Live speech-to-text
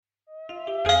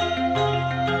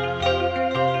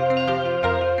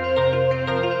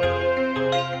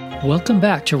Welcome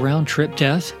back to Round Trip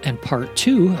Death and part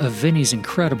 2 of Vinney's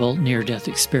incredible near-death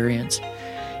experience.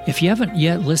 If you haven't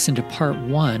yet listened to part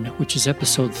 1, which is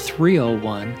episode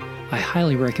 301, I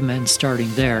highly recommend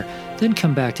starting there, then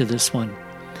come back to this one.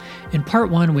 In part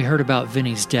 1, we heard about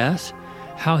Vinney's death,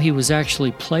 how he was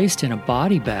actually placed in a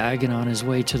body bag and on his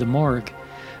way to the morgue.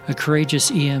 A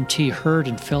courageous EMT heard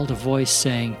and felt a voice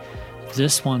saying,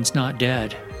 "This one's not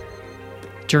dead."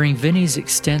 During Vinney's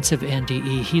extensive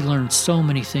NDE, he learned so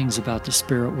many things about the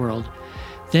spirit world.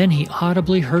 Then he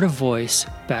audibly heard a voice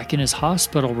back in his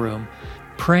hospital room,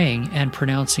 praying and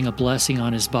pronouncing a blessing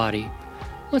on his body.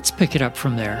 Let's pick it up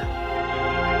from there.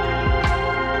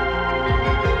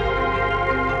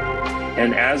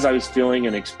 And as I was feeling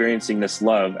and experiencing this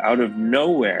love, out of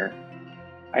nowhere,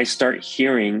 I start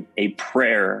hearing a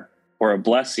prayer or a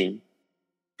blessing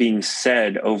being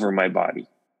said over my body.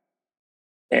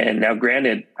 And now,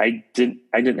 granted, I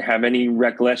didn't have any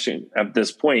recollection at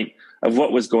this point of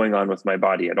what was going on with my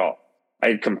body at all. I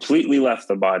had completely left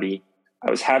the body.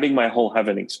 I was having my whole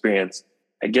heaven experience.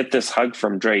 I get this hug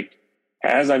from Drake.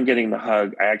 As I'm getting the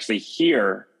hug, I actually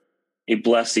hear a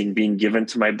blessing being given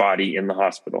to my body in the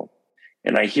hospital.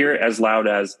 And I hear it as loud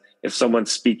as if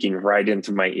someone's speaking right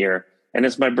into my ear. And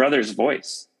it's my brother's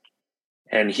voice.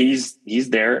 And he's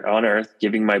there on earth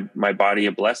giving my body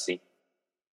a blessing.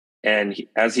 And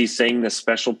as he's saying this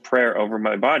special prayer over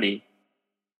my body,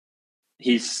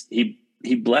 he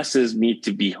blesses me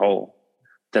to be whole,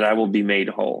 that I will be made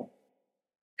whole.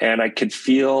 And I could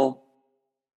feel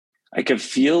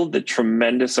the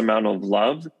tremendous amount of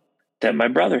love that my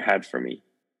brother had for me,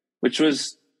 which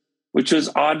was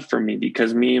odd for me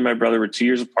because me and my brother were 2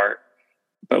 years apart,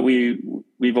 but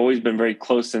we've always been very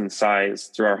close in size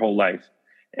through our whole life.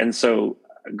 And so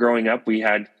growing up, we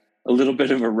had a little bit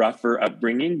of a rougher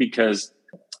upbringing because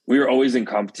we were always in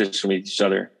competition with each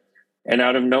other. And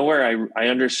out of nowhere, I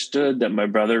understood that my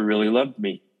brother really loved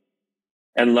me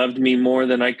and loved me more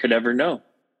than I could ever know.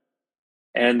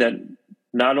 And that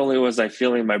not only was I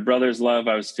feeling my brother's love,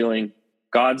 I was feeling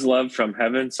God's love from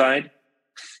heaven's side.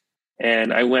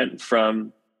 And I went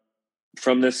from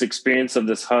this experience of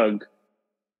this hug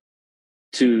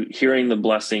to hearing the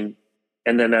blessing.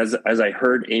 And then as I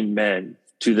heard amen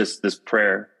to this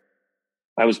prayer,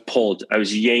 I was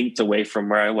yanked away from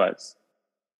where I was,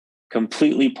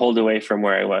 completely pulled away from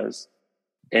where I was.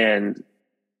 And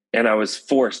I was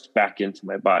forced back into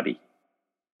my body.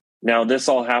 Now, this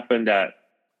all happened at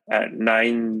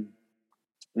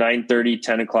 9:30,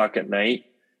 10 o'clock at night,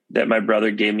 that my brother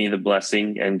gave me the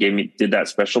blessing and did that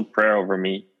special prayer over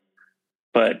me.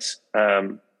 But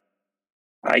I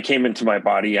came into my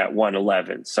body at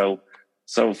 1:11. So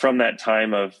from that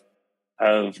time of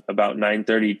about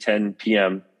 9:30, 10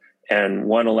 p.m. and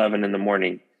 1:11 in the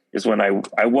morning is when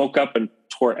I woke up and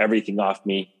tore everything off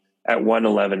me at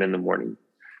 1:11 in the morning.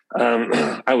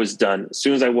 I was done as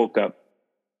soon as I woke up.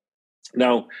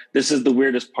 Now, this is the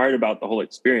weirdest part about the whole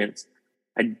experience.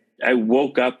 I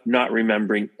woke up not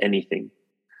remembering anything.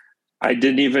 I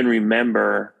didn't even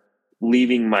remember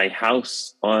leaving my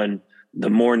house on the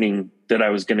morning that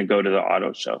I was going to go to the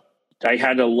auto show. I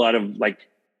had a lot of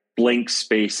blank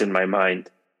space in my mind.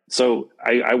 So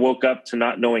I woke up to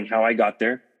not knowing how I got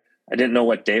there. I didn't know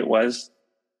what day it was.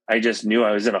 I just knew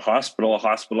I was in a hospital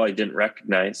I didn't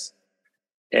recognize.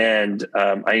 And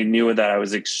I knew that I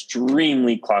was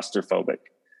extremely claustrophobic,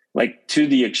 to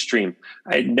the extreme.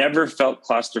 I'd never felt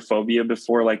claustrophobia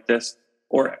before like this,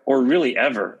 or really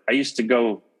ever. I used to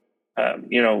go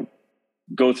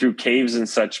through caves and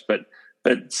such, but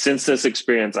since this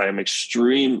experience, I am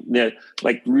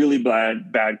really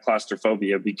bad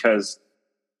claustrophobia because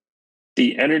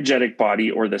the energetic body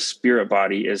or the spirit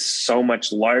body is so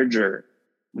much larger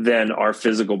than our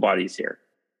physical bodies here.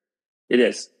 It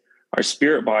is. Our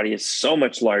spirit body is so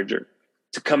much larger.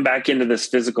 To come back into this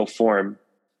physical form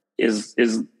is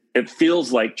it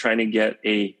feels like trying to get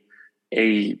a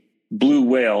blue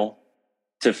whale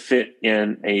to fit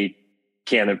in a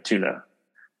can of tuna.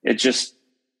 It just,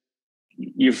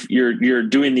 you're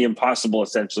doing the impossible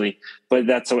essentially, but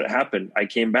that's what happened. I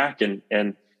came back and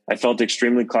I felt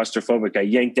extremely claustrophobic. I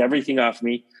yanked everything off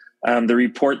me. The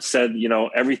report said,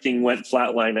 everything went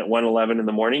flatline at 1:11 in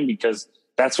the morning because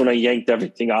that's when I yanked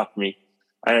everything off me.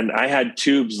 And I had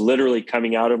tubes literally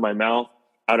coming out of my mouth,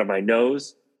 out of my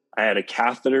nose. I had a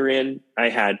catheter in. I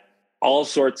had all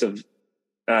sorts of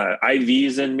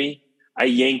IVs in me. I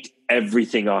yanked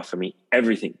everything off of me,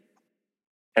 everything.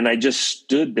 And I just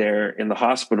stood there in the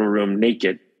hospital room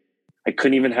naked. I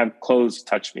couldn't even have clothes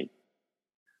touch me.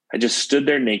 I just stood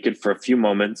there naked for a few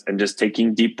moments and just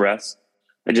taking deep breaths.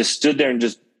 I just stood there and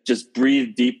just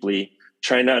breathed deeply,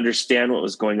 trying to understand what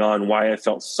was going on, why I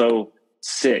felt so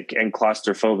sick and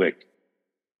claustrophobic.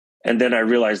 And then I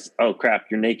realized, oh crap,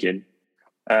 you're naked.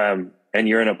 And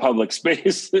you're in a public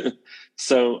space.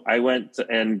 So I went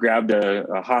and grabbed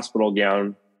a hospital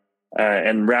gown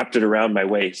and wrapped it around my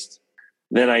waist.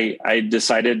 Then I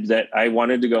decided that I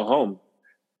wanted to go home.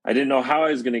 I didn't know how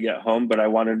I was going to get home, but I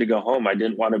wanted to go home. I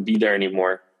didn't want to be there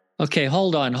anymore. Okay,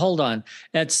 hold on.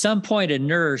 At some point, a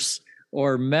nurse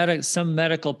or some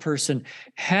medical person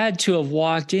had to have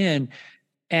walked in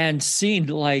and seen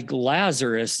like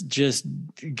Lazarus just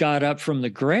got up from the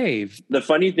grave. The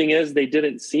funny thing is they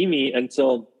didn't see me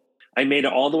until I made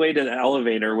it all the way to the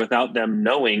elevator without them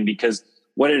knowing, because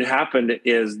what had happened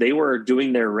is they were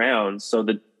doing their rounds. So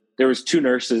there was 2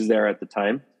 nurses there at the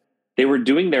time. They were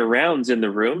doing their rounds in the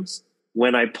rooms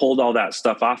when I pulled all that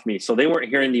stuff off me. So they weren't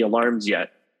hearing the alarms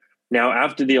yet. Now,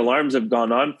 after the alarms have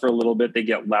gone on for a little bit, they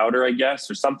get louder, I guess,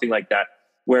 or something like that,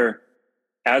 where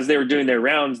as they were doing their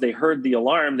rounds, they heard the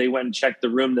alarm. They went and checked the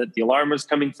room that the alarm was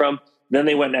coming from. Then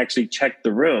they went and actually checked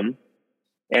the room.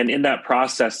 And in that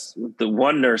process, the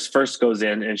one nurse first goes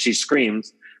in and she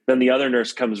screams. Then the other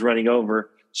nurse comes running over.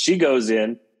 She goes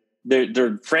in.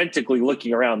 They're frantically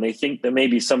looking around. They think that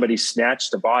maybe somebody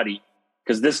snatched a body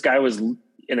because this guy was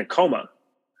in a coma.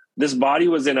 This body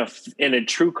was in a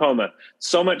true coma,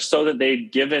 so much so that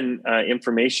they'd given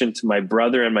information to my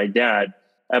brother and my dad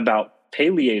about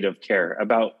palliative care,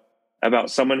 about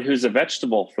someone who's a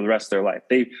vegetable for the rest of their life.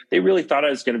 They really thought I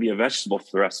was going to be a vegetable for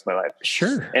the rest of my life.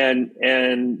 Sure.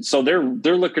 And so they're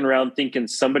looking around thinking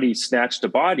somebody snatched a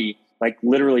body, like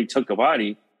literally took a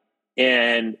body.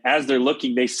 And as they're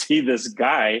looking, they see this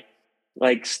guy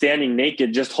like standing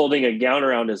naked, just holding a gown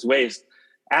around his waist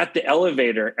at the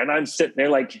elevator. And I'm sitting there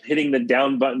like hitting the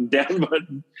down button.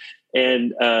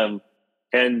 And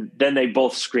then they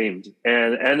both screamed.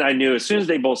 And I knew as soon as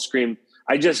they both screamed,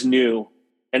 I just knew.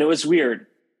 And it was weird.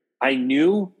 I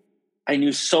knew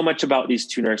so much about these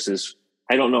 2 nurses.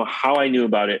 I don't know how I knew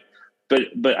about it,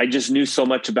 but I just knew so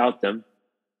much about them.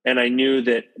 And I knew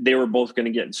that they were both going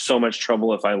to get in so much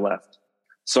trouble if I left.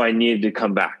 So I needed to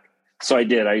come back. So I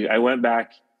did. I went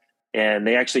back, and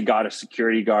they actually got a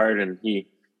security guard, and he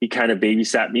kind of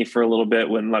babysat me for a little bit,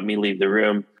 wouldn't let me leave the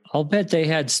room. I'll bet they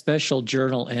had special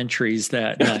journal entries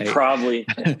that night. Probably.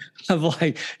 I'm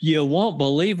like, you won't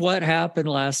believe what happened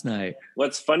last night.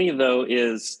 What's funny though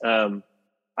is I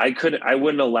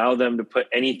wouldn't allow them to put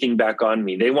anything back on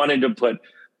me. They wanted to put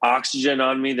oxygen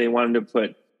on me. They wanted to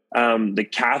put the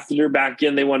catheter back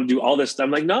in. They wanted to do all this stuff.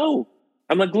 I'm like, no.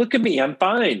 I'm like, look at me. I'm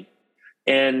fine.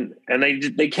 And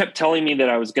they kept telling me that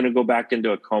I was going to go back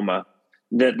into a coma,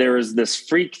 that there was this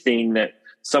freak thing that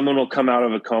someone will come out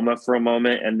of a coma for a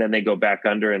moment and then they go back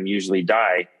under and usually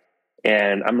die.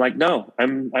 And I'm like, no,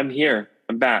 I'm here.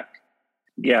 I'm back.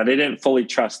 Yeah, they didn't fully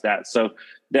trust that. So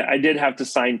I did have to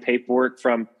sign paperwork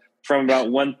from about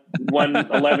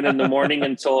 1:11 in the morning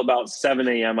until about 7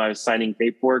 a.m. I was signing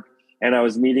paperwork, and I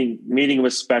was meeting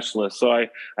with specialists. So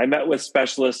I met with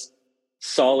specialists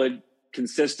solid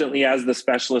consistently. As the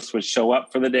specialists would show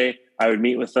up for the day, I would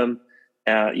meet with them,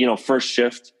 first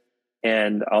shift.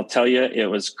 And I'll tell you, it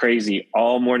was crazy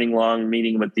all morning long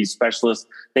meeting with these specialists.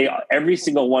 Every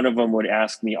single one of them would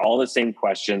ask me all the same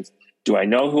questions. Do I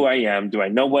know who I am? Do I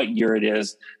know what year it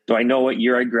is? Do I know what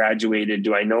year I graduated?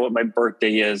 Do I know what my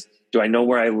birthday is? Do I know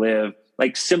where I live?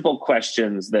 Like simple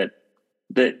questions that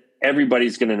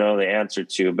everybody's going to know the answer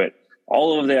to. But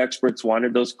all of the experts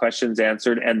wanted those questions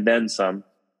answered and then some.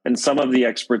 And some of the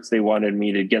experts, they wanted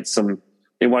me to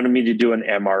do an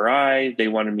MRI. They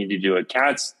wanted me to do a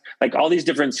CAT, like all these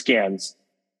different scans.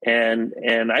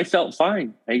 And I felt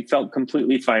fine. I felt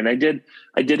completely fine. I did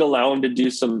allow him to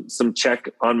do some check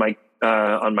on my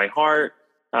heart.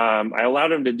 I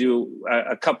allowed him to do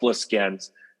a couple of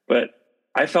scans, but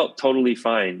I felt totally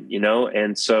fine,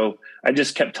 And so I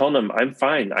just kept telling him, I'm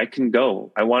fine. I can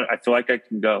go. I feel like I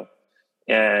can go.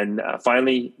 And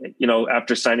finally,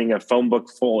 after signing a phone book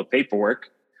full of paperwork,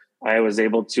 I was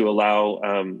able to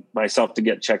allow myself to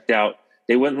get checked out.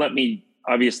 They wouldn't let me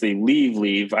obviously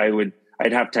leave.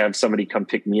 I'd have to have somebody come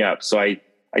pick me up. So I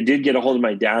did get a hold of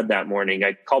my dad that morning.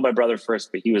 I called my brother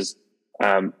first, but he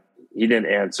didn't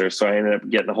answer. So I ended up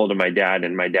getting a hold of my dad,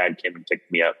 and my dad came and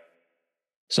picked me up.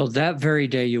 So that very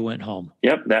day you went home?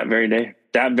 Yep. That very day,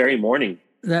 that very morning.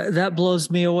 That blows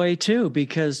me away too,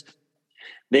 because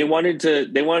they wanted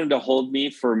to hold me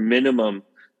for minimum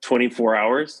 24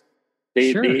 hours.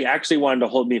 They actually wanted to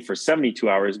hold me for 72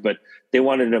 hours, but they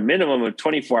wanted a minimum of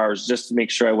 24 hours just to make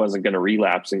sure I wasn't going to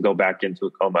relapse and go back into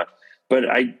a coma. But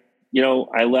I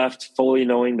left fully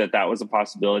knowing that was a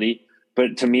possibility,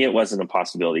 but to me, it wasn't a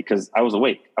possibility because I was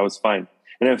awake. I was fine.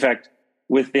 And in fact,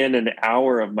 within an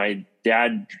hour of my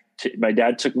dad my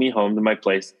dad took me home to my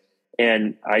place,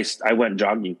 and I went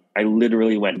jogging. I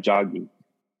literally went jogging.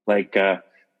 Like, I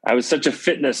was such a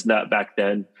fitness nut back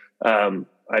then.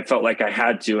 I felt like I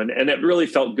had to, and it really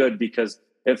felt good because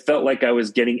it felt like I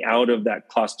was getting out of that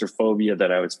claustrophobia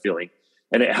that I was feeling.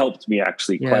 And it helped me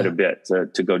actually quite a bit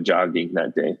to go jogging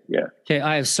that day. Yeah. Okay.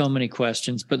 I have so many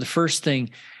questions, but the first thing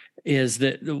is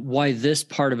that why this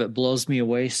part of it blows me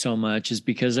away so much is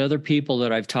because other people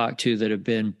that I've talked to that have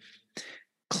been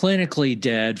clinically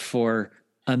dead for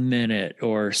a minute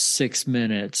or 6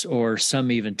 minutes or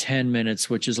some even 10 minutes,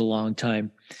 which is a long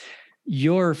time,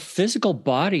 your physical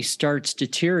body starts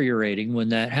deteriorating when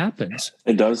that happens.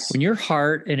 It does. When your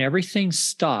heart and everything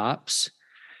stops,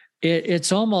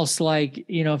 it's almost like,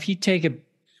 if you take a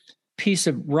piece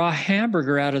of raw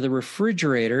hamburger out of the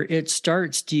refrigerator, it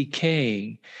starts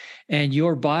decaying, and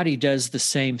your body does the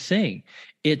same thing.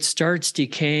 It starts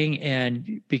decaying,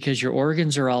 and because your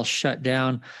organs are all shut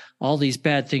down, all these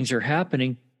bad things are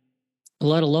happening,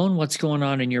 let alone what's going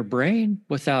on in your brain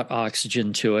without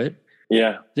oxygen to it.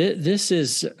 Yeah. This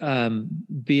is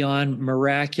beyond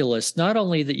miraculous. Not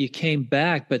only that you came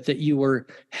back, but that you were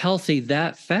healthy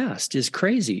that fast is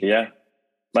crazy. Yeah.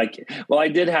 I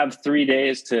did have 3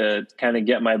 days to kind of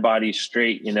get my body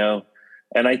straight,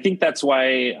 and I think that's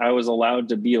why I was allowed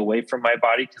to be away from my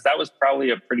body, because that was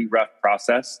probably a pretty rough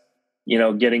process,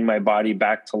 getting my body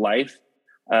back to life.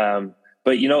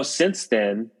 But, since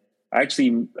then,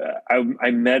 actually,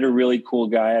 I met a really cool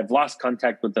guy. I've lost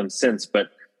contact with him since,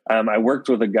 but I worked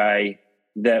with a guy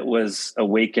that was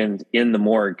awakened in the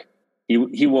morgue.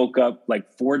 He woke up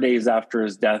like 4 days after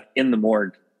his death in the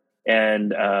morgue,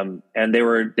 and they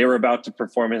were about to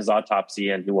perform his autopsy,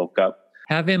 and he woke up.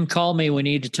 Have him call me. We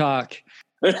need to talk.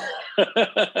 And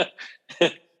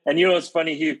it's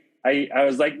funny. I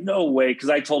was like, no way, because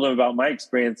I told him about my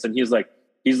experience, and he's like,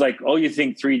 oh, you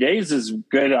think 3 days is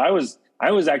good? I was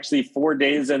actually 4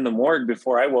 days in the morgue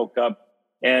before I woke up.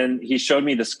 And he showed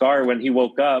me the scar when he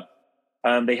woke up.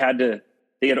 They had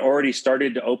already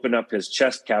started to open up his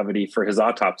chest cavity for his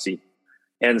autopsy.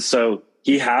 And so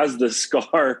he has the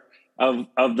scar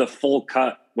of the full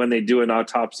cut. When they do an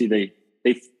autopsy, they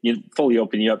fully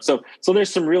open you up. So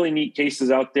there's some really neat cases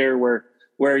out there where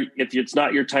if it's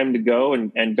not your time to go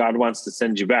and God wants to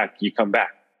send you back, you come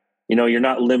back. You're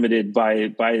not limited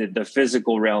by the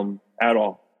physical realm at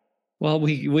all. Well,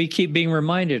 we keep being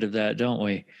reminded of that, don't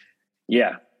we?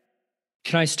 Yeah.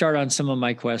 Can I start on some of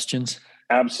my questions?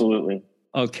 Absolutely.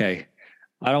 Okay.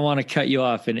 I don't want to cut you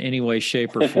off in any way,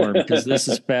 shape, or form, because this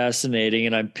is fascinating.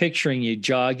 And I'm picturing you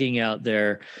jogging out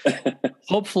there,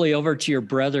 hopefully over to your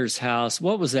brother's house.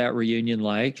 What was that reunion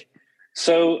like?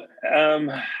 So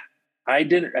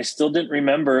I still didn't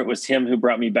remember it was him who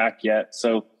brought me back yet.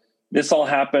 So this all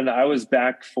happened. I was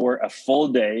back for a full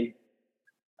day,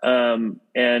 and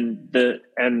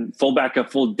a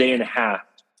full day and a half,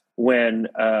 when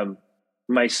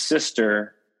my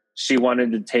sister, she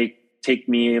wanted to take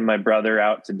me and my brother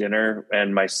out to dinner,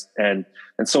 and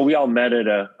so we all met at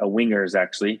a Wingers,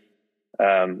 actually,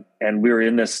 and we were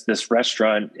in this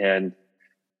restaurant, and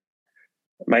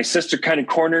my sister kind of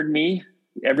cornered me.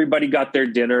 Everybody got their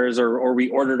dinners, or we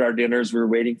ordered our dinners. We were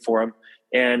waiting for them,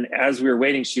 and as we were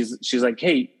waiting, she's like,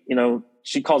 hey,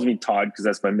 she calls me Todd because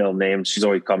that's my middle name. She's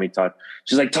always called me Todd.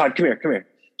 She's like, Todd, come here.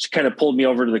 She kind of pulled me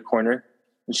over to the corner,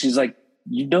 and she's like,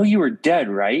 you were dead,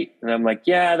 right? And I'm like,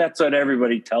 yeah, that's what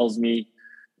everybody tells me.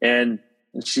 And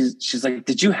she's like,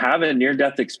 did you have a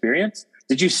near-death experience?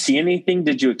 Did you see anything?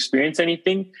 Did you experience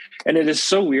anything? And it is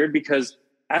so weird because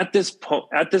at this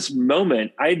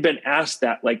moment, I had been asked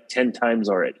that like 10 times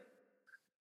already.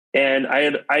 And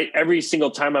I every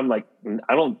single time I'm like,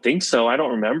 I don't think so. I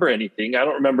don't remember anything. I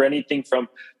don't remember anything from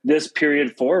this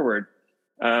period forward.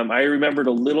 I remembered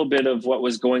a little bit of what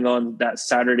was going on that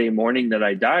Saturday morning that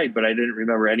I died, but I didn't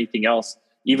remember anything else,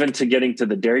 even to getting to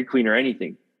the Dairy Queen or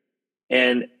anything.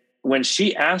 And when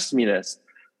she asked me this,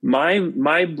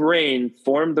 my brain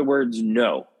formed the words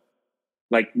no.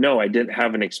 Like, no, I didn't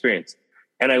have an experience.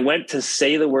 And I went to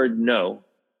say the word no,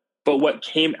 but what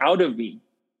came out of me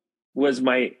was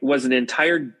an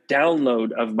entire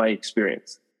download of my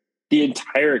experience, the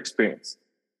entire experience.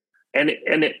 And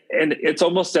it's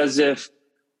almost as if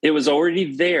it was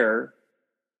already there,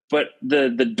 but the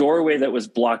doorway that was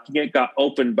blocking it got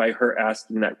opened by her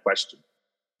asking that question.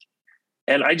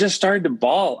 And I just started to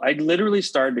bawl. I literally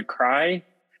started to cry.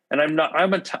 And I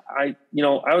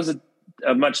was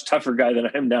a much tougher guy than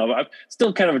I am now. I'm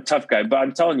still kind of a tough guy, but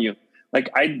I'm telling you, like,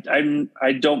 I'm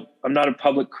not a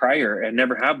public crier and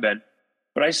never have been,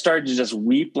 but I started to just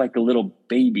weep like a little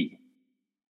baby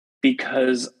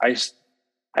because I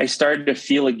started to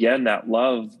feel again that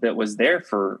love that was there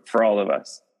for all of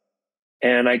us.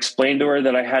 And I explained to her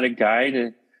that I had a guide,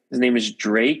 and his name is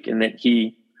Drake, and that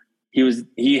he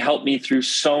helped me through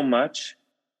so much,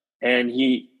 and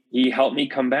he helped me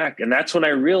come back. And that's when I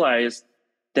realized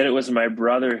that it was my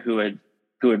brother who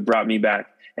had brought me back,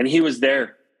 and he was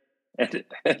there. And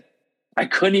I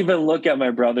couldn't even look at my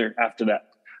brother after that.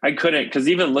 I couldn't, because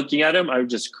even looking at him, I would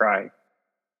just cry,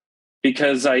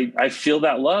 because I feel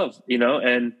that love,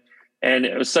 and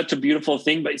it was such a beautiful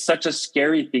thing, but it's such a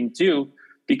scary thing too,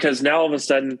 because now all of a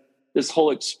sudden this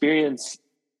whole experience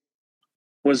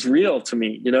was real to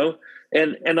me,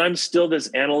 and I'm still this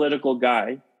analytical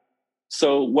guy.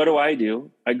 So what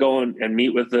do? I go and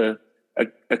meet with a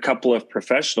couple of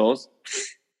professionals.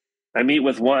 I meet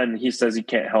with one. He says he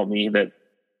can't help me, that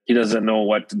he doesn't know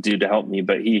what to do to help me,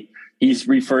 but he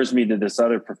refers me to this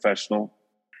other professional.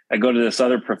 I go to this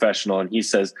other professional, and he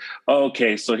says, oh,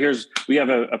 okay, so we have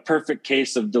a perfect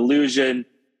case of delusion,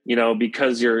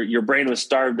 because your brain was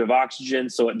starved of oxygen.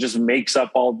 So it just makes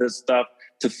up all this stuff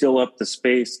to fill up the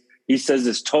space. He says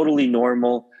it's totally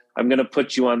normal. I'm going to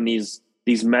put you on these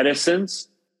medicines.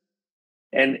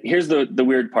 And here's the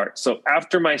weird part. So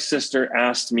after my sister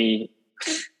asked me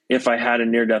if I had a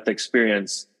near-death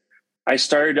experience, I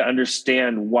started to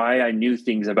understand why I knew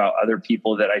things about other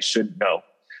people that I shouldn't know.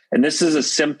 And this is a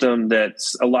symptom that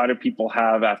a lot of people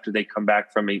have after they come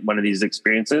back from one of these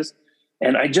experiences.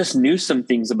 And I just knew some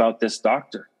things about this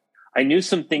doctor. I knew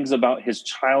some things about his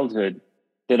childhood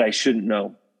that I shouldn't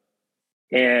know.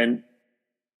 And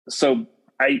so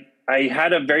I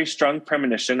had a very strong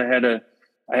premonition. I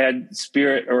had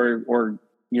spirit or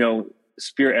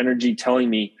spirit energy telling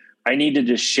me I needed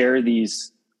to share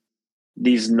these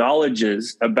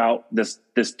knowledges about this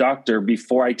doctor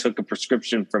before I took a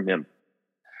prescription from him.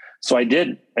 So I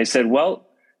did. I said, well,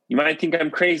 you might think I'm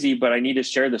crazy, but I need to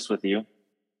share this with you.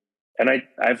 And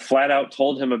I flat out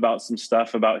told him about some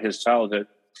stuff about his childhood.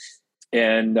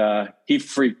 And he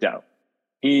freaked out.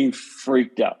 He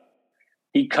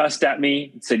cussed at me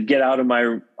and said, get out of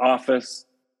my office.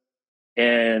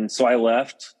 And so I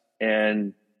left.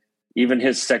 And even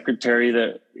his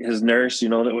secretary, his nurse,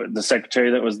 the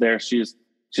secretary that was there, she's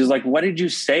like, what did you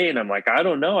say? And I'm like, I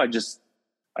don't know. I just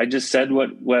said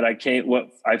what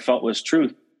I felt was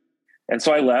truth. And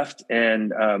so I left,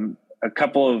 and a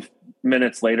couple of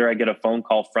minutes later, I get a phone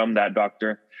call from that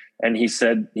doctor, and he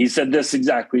said this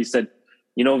exactly. He said,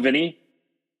 Vinney,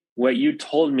 what you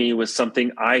told me was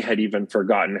something I had even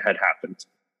forgotten had happened.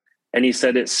 And he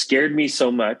said, it scared me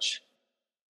so much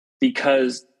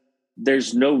because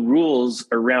there's no rules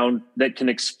around that can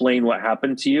explain what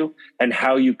happened to you and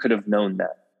how you could have known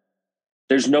that.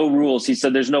 There's no rules. He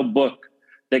said, there's no book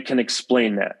that can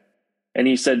explain that. And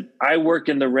he said, I work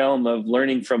in the realm of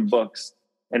learning from books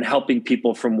and helping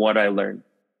people from what I learned.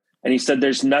 And he said,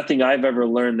 there's nothing I've ever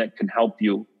learned that can help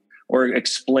you or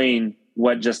explain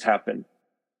what just happened.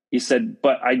 He said,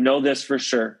 but I know this for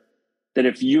sure, that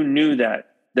if you knew that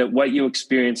what you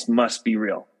experienced must be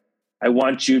real. I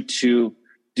want you to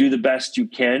do the best you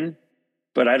can,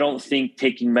 but I don't think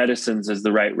taking medicines is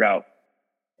the right route.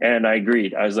 And I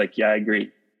agreed. I was like, yeah, I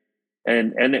agree.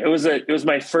 And it was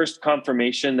my first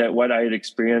confirmation that what I had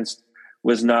experienced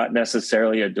was not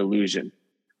necessarily a delusion,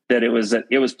 that it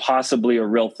was possibly a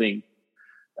real thing.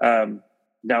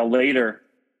 Now later,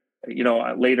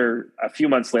 a few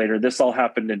months later, this all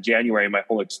happened in January, my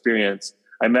whole experience.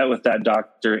 I met with that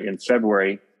doctor in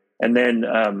February, and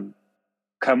then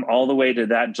come all the way to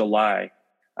that July,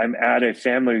 I'm at a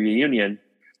family reunion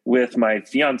with my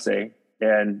fiance,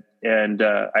 and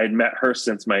I had met her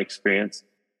since my experience.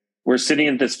 We're sitting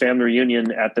at this family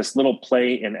reunion at this little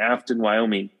play in Afton,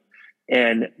 Wyoming,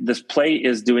 and this play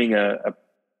is doing a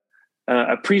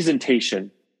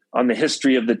presentation on the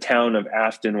history of the town of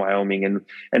Afton, Wyoming,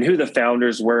 and who the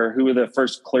founders were, who were the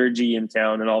first clergy in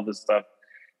town, and all this stuff.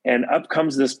 And up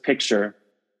comes this picture,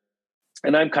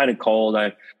 and I'm kind of cold.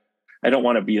 I don't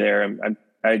want to be there.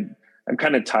 I'm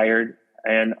kind of tired,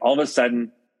 and all of a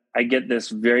sudden, I get this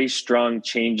very strong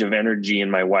change of energy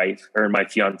in my wife or my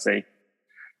fiance.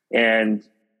 And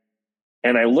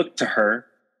I look to her,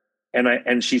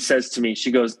 and she says to me,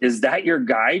 she goes, "Is that your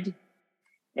guide?"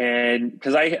 And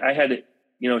because I had,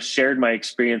 shared my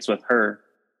experience with her,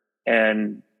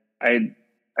 and I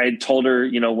had told her,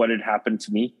 what had happened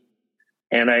to me,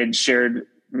 and I had shared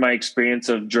my experience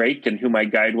of Drake and who my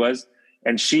guide was.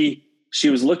 And she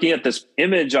was looking at this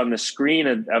image on the screen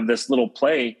of this little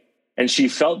play, and she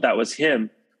felt that was him.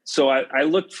 So I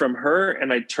looked from her,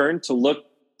 and I turned to look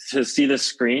to see the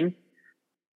screen,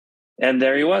 and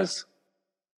there he was.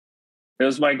 It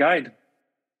was my guide.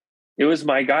 It was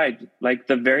my guide, like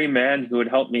the very man who had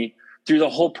helped me through the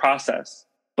whole process.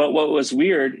 But what was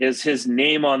weird is his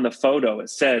name on the photo. It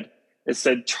said it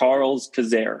said Charles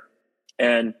Kazare.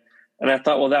 And I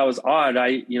thought, well, that was odd.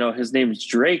 His name is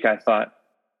Drake, I thought.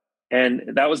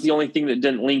 And that was the only thing that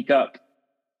didn't link up.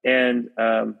 And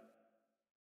the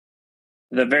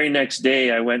very next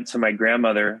day I went to my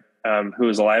grandmother, who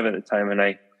was alive at the time. And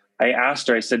I asked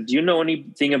her, I said, do you know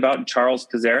anything about Charles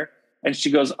Kazare? And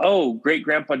she goes, oh, great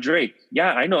grandpa Drake.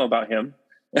 Yeah, I know about him.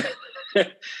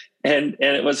 and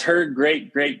it was her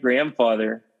great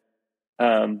grandfather.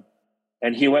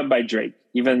 And he went by Drake,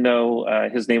 even though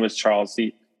his name was Charles.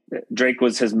 Drake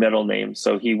was his middle name.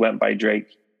 So he went by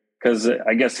Drake because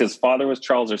I guess his father was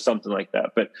Charles or something like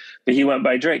that. But he went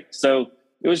by Drake. So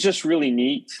it was just really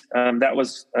neat. That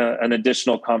was an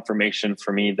additional confirmation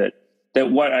for me that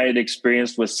what I had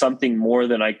experienced was something more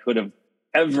than I could have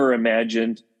ever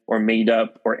imagined or made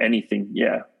up or anything.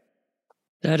 Yeah.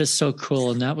 That is so cool.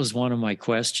 And that was one of my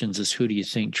questions is who do you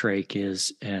think Drake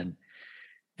is? And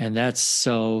that's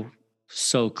so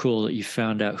cool that you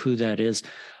found out who that is.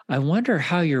 I wonder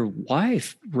how your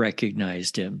wife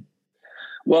recognized him.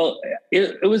 Well,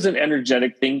 it was an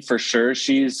energetic thing for sure.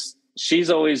 She's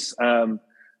always,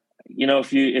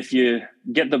 if you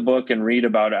get the book and read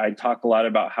about it, I talk a lot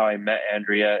about how I met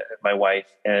Andrea, my wife.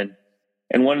 And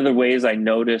one of the ways I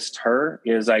noticed her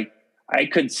is I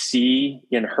could see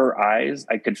in her eyes,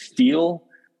 I could feel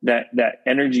that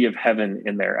energy of heaven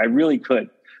in there. I really could.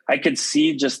 I could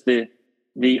see just the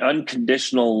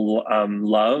unconditional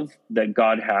love that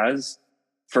God has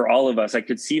for all of us. I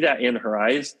could see that in her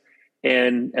eyes.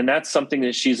 And that's something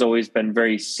that she's always been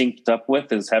very synced up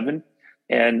with is heaven.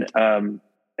 And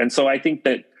so I think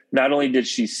that not only did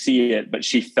she see it, but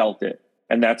she felt it.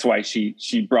 And that's why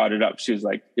she brought it up. She was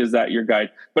like, is that your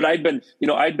guide? But I'd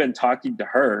been talking to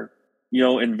her,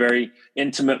 in very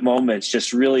intimate moments,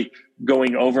 just really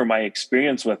going over my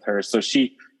experience with her. So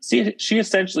she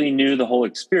essentially knew the whole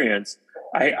experience.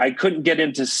 I couldn't get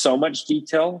into so much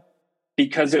detail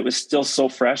because it was still so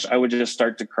fresh. I would just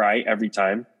start to cry every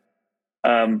time.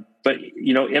 But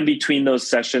in between those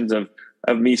sessions of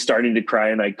me starting to cry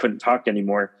and I couldn't talk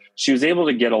anymore, she was able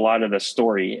to get a lot of the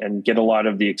story and get a lot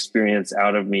of the experience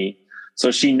out of me. So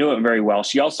she knew it very well.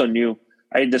 She also knew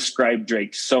I had described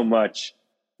Drake so much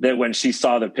that when she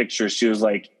saw the picture, she was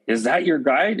like, is that your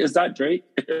guide? Is that Drake?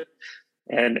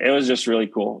 And it was just really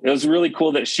cool. It was really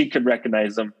cool that she could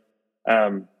recognize him.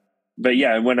 But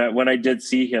yeah, when I did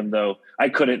see him though, I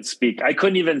couldn't speak. I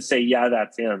couldn't even say, yeah,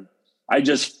 that's him. I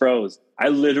just froze. I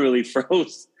literally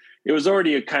froze. It was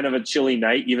already a kind of a chilly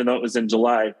night, even though it was in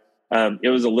July. It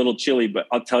was a little chilly, but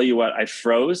I'll tell you what, I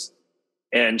froze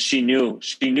and she knew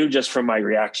just from my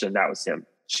reaction, that was him.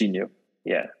 She knew.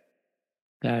 Yeah.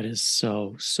 That is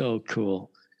so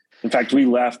cool. In fact, we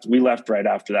left right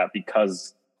after that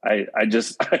because I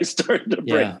started to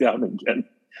break down again.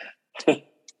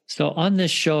 So on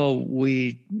this show,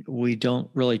 we don't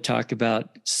really talk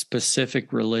about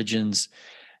specific religions,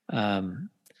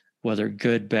 whether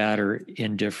good, bad, or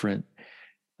indifferent.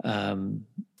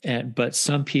 But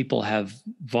some people have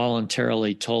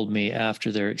voluntarily told me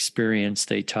after their experience,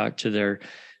 they talked to their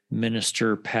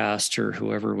minister, pastor,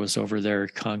 whoever was over their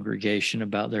congregation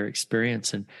about their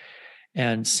experience.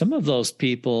 And some of those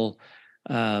people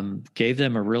gave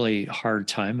them a really hard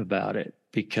time about it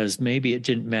because maybe it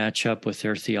didn't match up with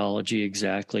their theology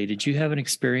exactly. Did you have an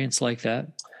experience like that?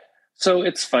 So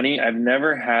it's funny. I've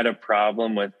never had a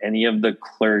problem with any of the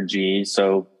clergy.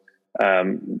 So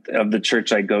of the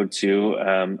church I go to,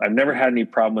 I've never had any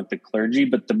problem with the clergy,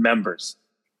 but the members.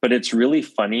 But it's really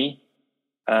funny.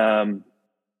 I'm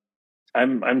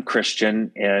I'm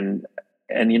Christian, and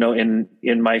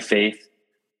in my faith,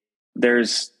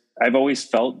 I've always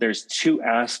felt there's two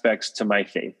aspects to my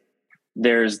faith.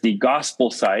 There's the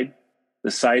gospel side,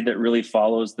 the side that really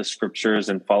follows the scriptures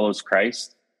and follows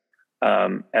Christ.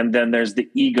 And then there's the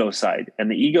ego side.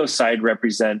 And the ego side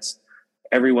represents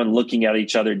everyone looking at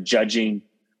each other, judging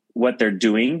what they're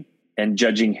doing and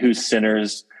judging who's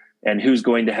sinners and who's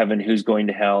going to heaven, who's going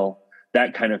to hell,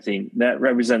 that kind of thing. That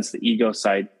represents the ego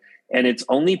side. And it's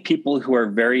only people who are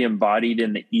very embodied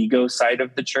in the ego side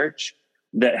of the church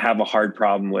that have a hard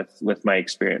problem with my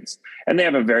experience. And they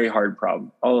have a very hard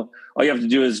problem. All you have to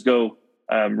do is go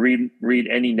read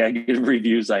any negative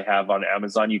reviews I have on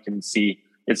Amazon. You can see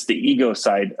it's the ego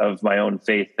side of my own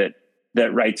faith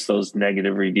that writes those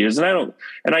negative reviews. And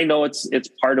I know it's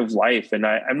part of life, and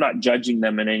I'm not judging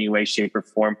them in any way, shape, or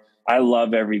form. I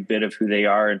love every bit of who they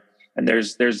are. And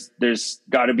there's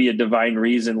got to be a divine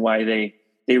reason why they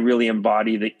really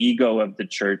embody the ego of the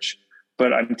church.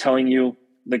 But I'm telling you,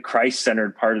 the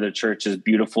Christ-centered part of the church is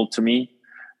beautiful to me.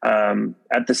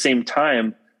 At the same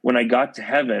time, when I got to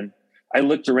heaven, I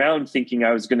looked around thinking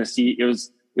I was going to see,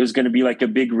 was going to be like a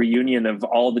big reunion of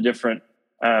all the different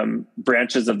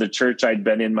branches of the church I'd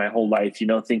been in my whole life,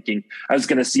 thinking I was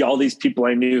going to see all these people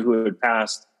I knew who had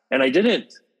passed, and I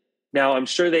didn't. Now, I'm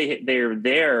sure they're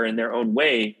there in their own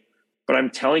way, but I'm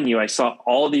telling you, I saw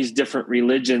all these different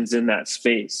religions in that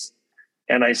space.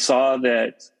 And I saw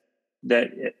that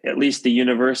at least the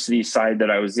university side that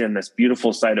I was in, this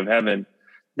beautiful side of heaven,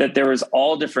 that there was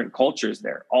all different cultures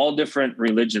there, all different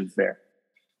religions there,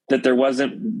 that there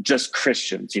wasn't just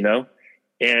Christians,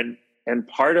 And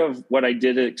part of what I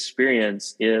did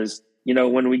experience is,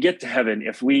 when we get to heaven,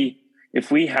 if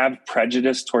we have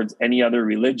prejudice towards any other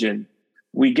religion,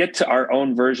 we get to our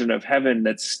own version of heaven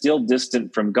that's still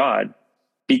distant from God,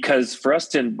 because for us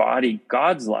to embody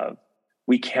God's love,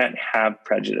 we can't have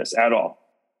prejudice at all.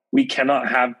 We cannot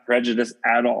have prejudice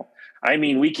at all. I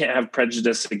mean, we can't have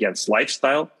prejudice against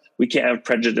lifestyle. We can't have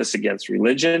prejudice against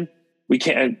religion. We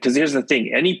can't, because here's the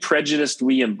thing, any prejudice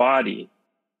we embody,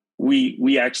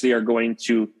 we actually are going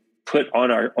to put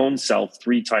on our own self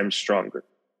 3 times stronger.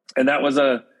 And that was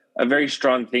a very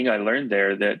strong thing I learned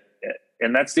there,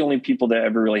 and that's the only people that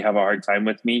ever really have a hard time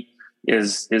with me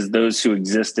is those who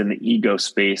exist in the ego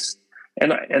space.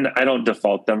 And I don't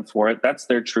default them for it. That's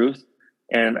their truth.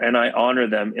 And I honor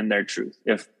them in their truth.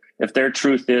 If their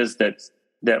truth is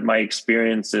that my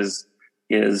experience is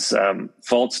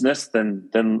falseness,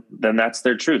 then that's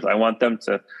their truth. I want them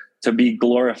to be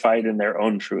glorified in their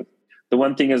own truth. The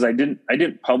one thing is I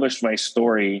didn't publish my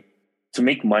story to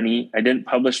make money. I didn't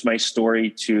publish my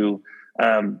story to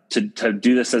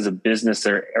do this as a business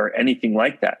or anything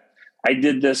like that. I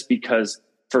did this because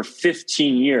for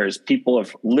 15 years, people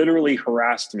have literally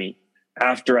harassed me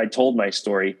after I told my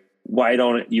story. Why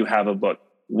don't you have a book?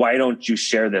 Why don't you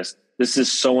share this? This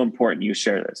is so important. You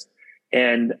share this.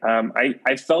 And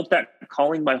I felt that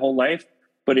calling my whole life,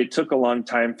 but it took a long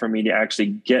time for me to actually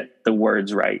get the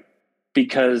words right,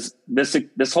 because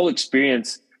this whole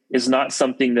experience is not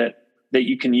something that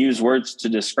you can use words to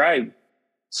describe.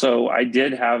 So I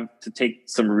did have to take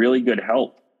some really good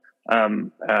help,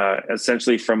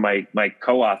 essentially from my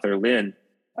co-author, Lynn.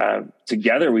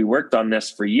 Together, we worked on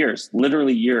this for years,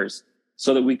 literally years,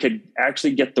 so that we could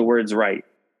actually get the words right,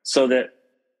 so that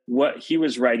what he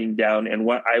was writing down and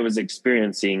what I was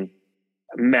experiencing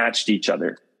matched each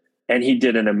other. And he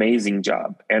did an amazing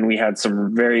job. And we had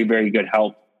some very, very good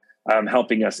help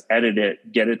helping us edit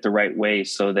it, get it the right way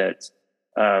so that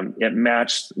it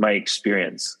matched my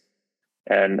experience.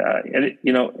 And,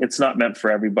 it's not meant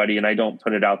for everybody, and I don't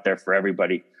put it out there for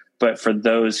everybody. But for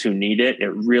those who need it, it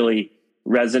really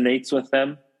resonates with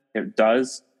them. It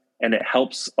does. And it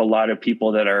helps a lot of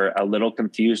people that are a little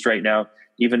confused right now,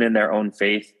 even in their own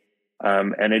faith.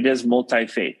 And it is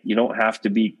multi-faith. You don't have to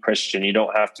be Christian. You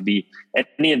don't have to be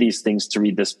any of these things to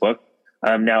read this book.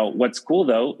 Now, what's cool,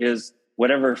 though, is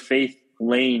whatever faith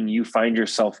lane you find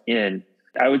yourself in,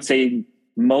 I would say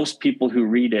most people who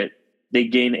read it, they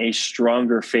gain a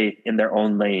stronger faith in their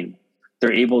own lane.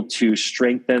 They're able to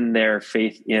strengthen their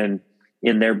faith in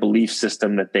their belief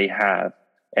system that they have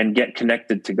and get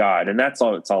connected to God. And that's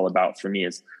all it's all about for me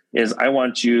is I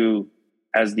want you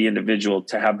as the individual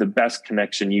to have the best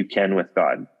connection you can with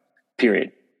God,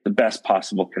 period. The best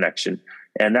possible connection.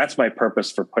 And that's my purpose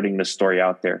for putting this story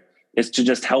out there, is to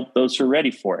just help those who are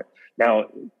ready for it. Now,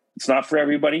 it's not for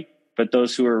everybody, but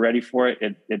those who are ready for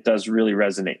it, it does really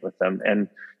resonate with them. And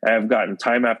I've gotten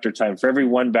time after time, for every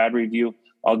one bad review,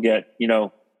 I'll get,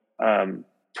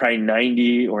 probably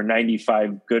 90 or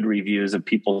 95 good reviews of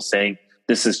people saying,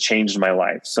 this has changed my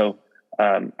life. So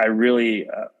I'm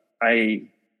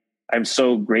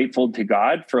so grateful to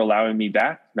God for allowing me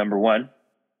back, number one.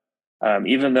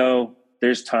 Even though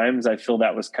there's times I feel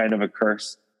that was kind of a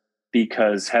curse,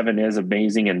 because heaven is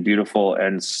amazing and beautiful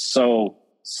and so,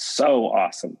 so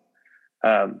awesome.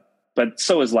 But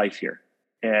so is life here.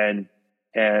 And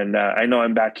I know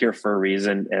I'm back here for a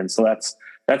reason. And so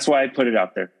that's why I put it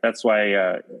out there. That's why,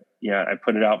 I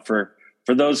put it out for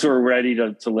those who are ready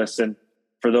to listen,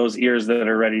 for those ears that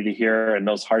are ready to hear, and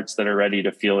those hearts that are ready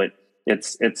to feel it.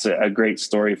 It's a great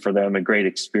story for them, a great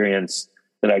experience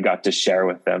that I got to share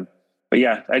with them. But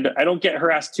yeah, I don't get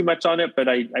harassed too much on it, but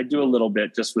I do a little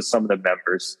bit just with some of the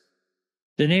members.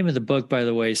 The name of the book, by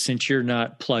the way, since you're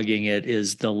not plugging it,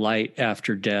 is The Light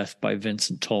After Death by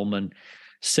Vincent Tolman.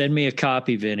 Send me a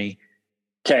copy, Vinney.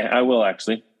 Okay, I will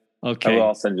actually. Okay.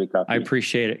 I'll send you a copy. I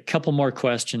appreciate it. A couple more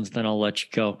questions, then I'll let you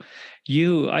go.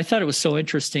 I thought it was so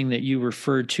interesting that you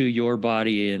referred to your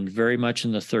body in very much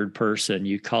in the third person.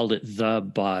 You called it the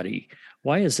body.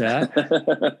 Why is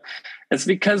that? It's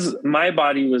because my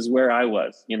body was where I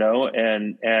was,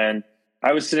 and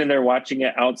I was sitting there watching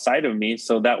it outside of me.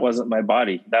 So that wasn't my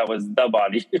body. That was the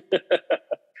body.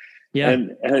 Yeah.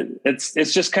 And it's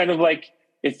just kind of like,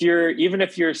 if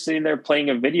you're sitting there playing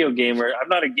a video game, or I'm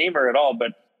not a gamer at all,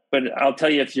 but I'll tell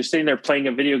you, if you're sitting there playing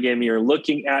a video game, you're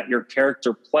looking at your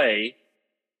character play,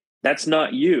 that's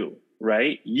not you,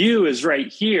 right? You is right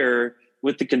here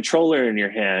with the controller in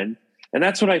your hand. And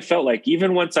that's what I felt like.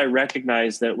 Even once I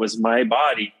recognized that it was my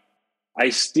body, I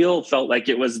still felt like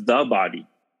it was the body,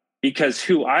 because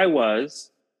who I was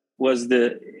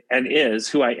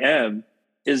who I am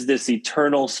is this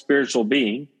eternal spiritual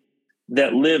being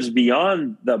that lives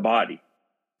beyond the body.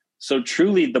 So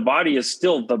truly the body is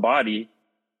still the body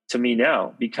to me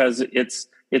now, because it's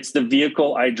the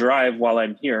vehicle I drive while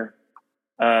I'm here.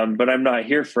 But I'm not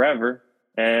here forever.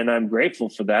 And I'm grateful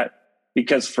for that,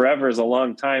 because forever is a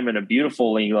long time, and a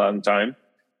beautifully long time.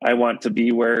 I want to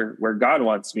be where God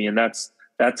wants me. And that's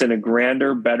in a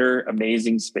grander, better,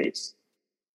 amazing space.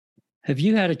 Have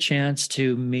you had a chance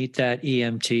to meet that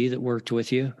EMT that worked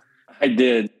with you? I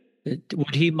did.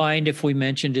 Would he mind if we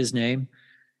mentioned his name?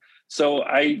 So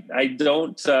I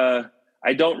don't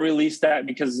release that,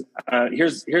 because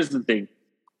here's the thing.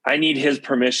 I need his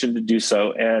permission to do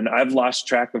so. And I've lost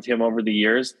track of him over the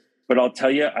years, but I'll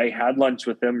tell you, I had lunch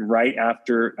with him right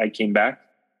after I came back,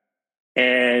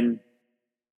 and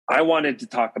I wanted to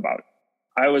talk about it.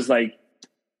 I was like,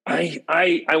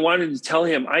 I wanted to tell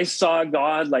him, I saw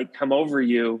God like come over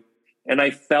you, and I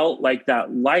felt like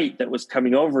that light that was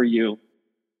coming over you.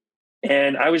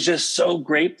 And I was just so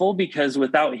grateful, because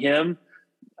without him,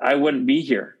 I wouldn't be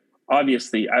here.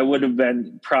 Obviously, I would have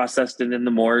been processed and in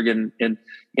the morgue and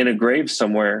in a grave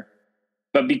somewhere.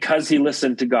 But because he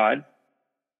listened to God,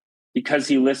 because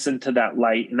he listened to that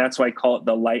light, and that's why I call it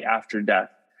the light after death.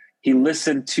 He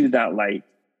listened to that light.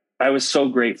 I was so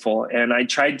grateful. And I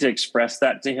tried to express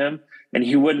that to him, and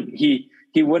he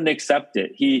wouldn't accept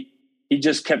it. He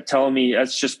just kept telling me,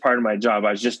 that's just part of my job.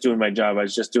 I was just doing my job.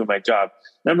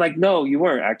 And I'm like, no, you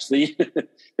weren't actually.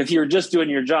 If you were just doing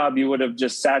your job, you would have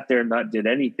just sat there and not did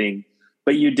anything.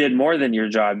 But you did more than your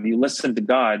job. You listened to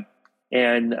God.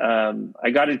 And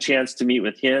I got a chance to meet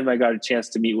with him. I got a chance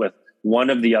to meet with one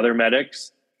of the other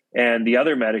medics. And the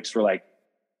other medics were like,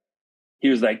 he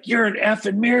was like, you're an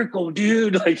effing miracle,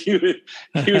 dude. Like he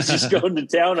was just going to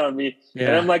town on me. Yeah.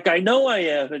 And I'm like, I know I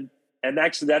am. And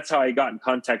actually that's how I got in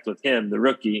contact with him, the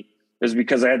rookie, is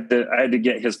because I had to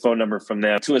get his phone number from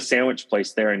them to a sandwich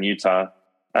place there in Utah,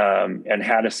 and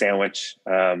had a sandwich.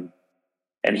 And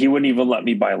he wouldn't even let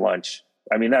me buy lunch.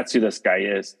 I mean, that's who this guy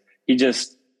is. He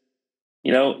just,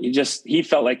 he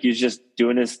felt like he was just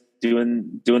doing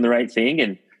the right thing.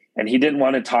 And he didn't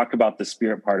want to talk about the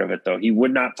spirit part of it, though. He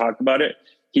would not talk about it.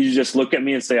 He'd just look at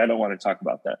me and say, I don't want to talk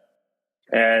about that.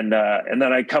 And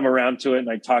then I come around to it, and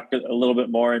I talk a little bit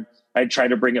more, and I try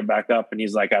to bring it back up, and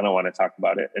he's like, I don't want to talk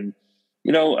about it. And,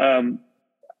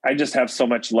 I just have so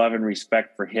much love and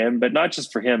respect for him, but not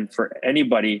just for him, for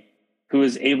anybody who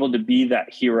is able to be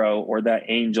that hero or that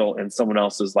angel in someone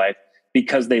else's life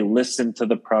because they listen to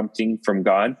the prompting from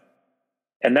God.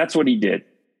 And that's what he did.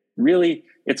 Really,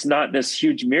 it's not this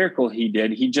huge miracle he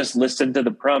did. He just listened to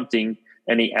the prompting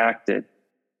and he acted.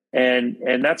 And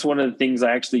that's one of the things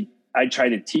I try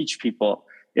to teach people,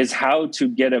 is how to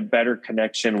get a better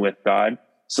connection with God,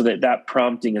 so that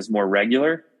prompting is more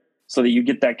regular, so that you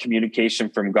get that communication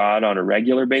from God on a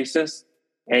regular basis,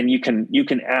 and you can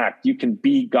act, you can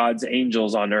be God's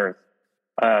angels on earth,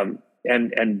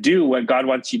 and do what God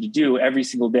wants you to do every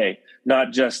single day,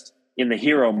 not just in the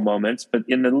hero moments, but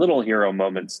in the little hero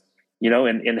moments,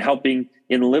 and helping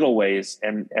in little ways.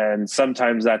 And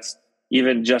sometimes that's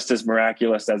even just as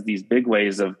miraculous as these big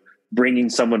ways of bringing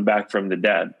someone back from the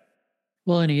dead.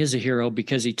 Well, and he is a hero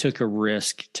because he took a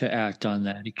risk to act on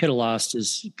that. He could have lost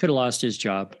his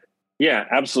job. Yeah,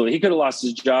 absolutely. He could have lost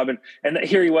his job. And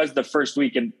here he was the first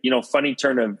week. And, funny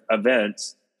turn of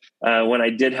events. When I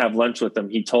did have lunch with him,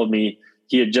 he told me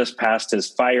he had just passed his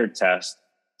fire test.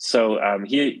 So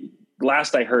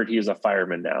last I heard, he is a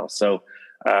fireman now. So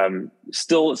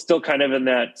still kind of in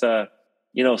that,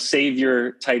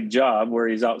 savior type job where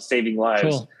he's out saving lives.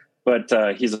 Cool.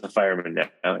 But he's a fireman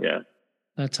now. Yeah.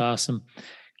 That's awesome.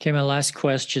 Okay, my last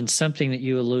question, something that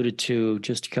you alluded to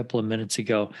just a couple of minutes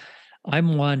ago.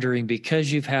 I'm wondering,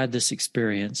 because you've had this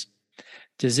experience,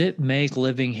 does it make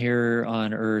living here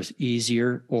on Earth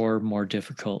easier or more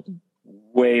difficult?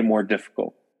 Way more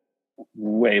difficult.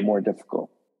 Way more difficult.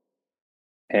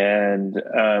 And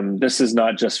this is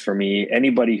not just for me.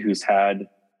 Anybody who's had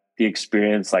the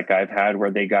experience like I've had,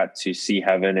 where they got to see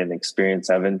heaven and experience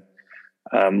heaven,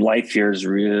 life here is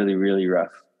really, really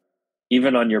rough.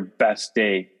 Even on your best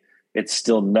day, it's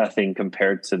still nothing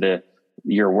compared to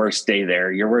your worst day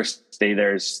there. Your worst day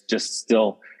there is just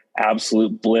still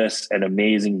absolute bliss and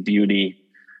amazing beauty.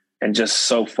 and just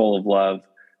so full of love.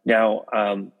 Now,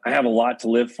 I have a lot to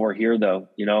live for here, though.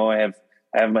 I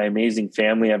have my amazing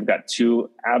family. I've got 2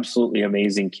 absolutely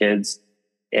amazing kids.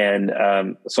 And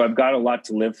so I've got a lot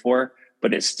to live for,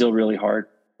 but it's still really hard.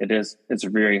 It is. It's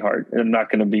very hard. And I'm not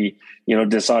going to be,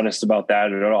 dishonest about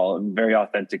that at all. I'm very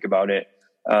authentic about it.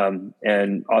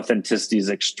 And authenticity is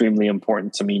extremely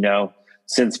important to me now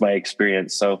since my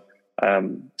experience. So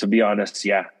to be honest,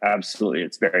 yeah, absolutely.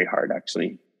 It's very hard,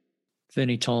 actually.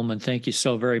 Vinney Tolman, thank you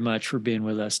so very much for being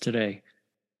with us today.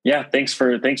 Yeah, thanks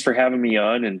for having me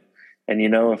on. And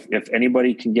if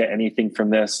anybody can get anything from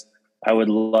this, I would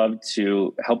love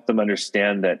to help them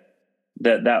understand that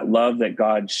love that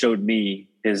God showed me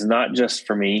is not just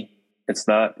for me. It's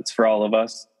for all of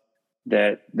us.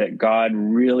 That God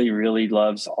really, really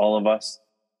loves all of us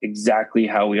exactly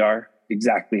how we are.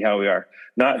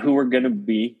 Not who we're going to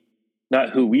be,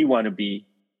 not who we want to be,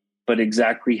 but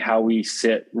exactly how we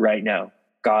sit right now.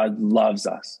 God loves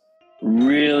us,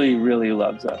 really, really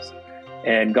loves us.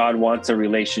 And God wants a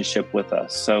relationship with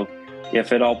us. So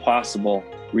if at all possible,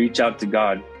 reach out to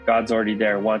God. God's already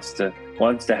there, wants to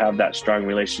have that strong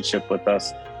relationship with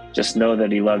us. Just know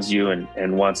that he loves you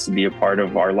and wants to be a part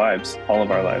of our lives, all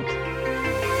of our lives.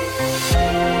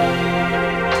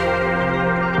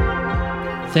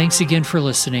 Thanks again for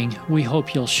listening. We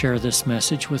hope you'll share this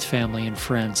message with family and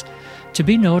friends. To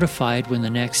be notified when the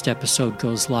next episode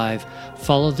goes live,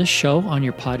 follow the show on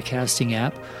your podcasting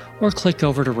app or click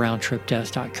over to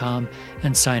roundtripdeath.com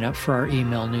and sign up for our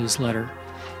email newsletter.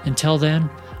 Until then,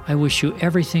 I wish you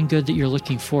everything good that you're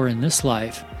looking for in this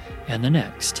life and the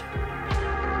next.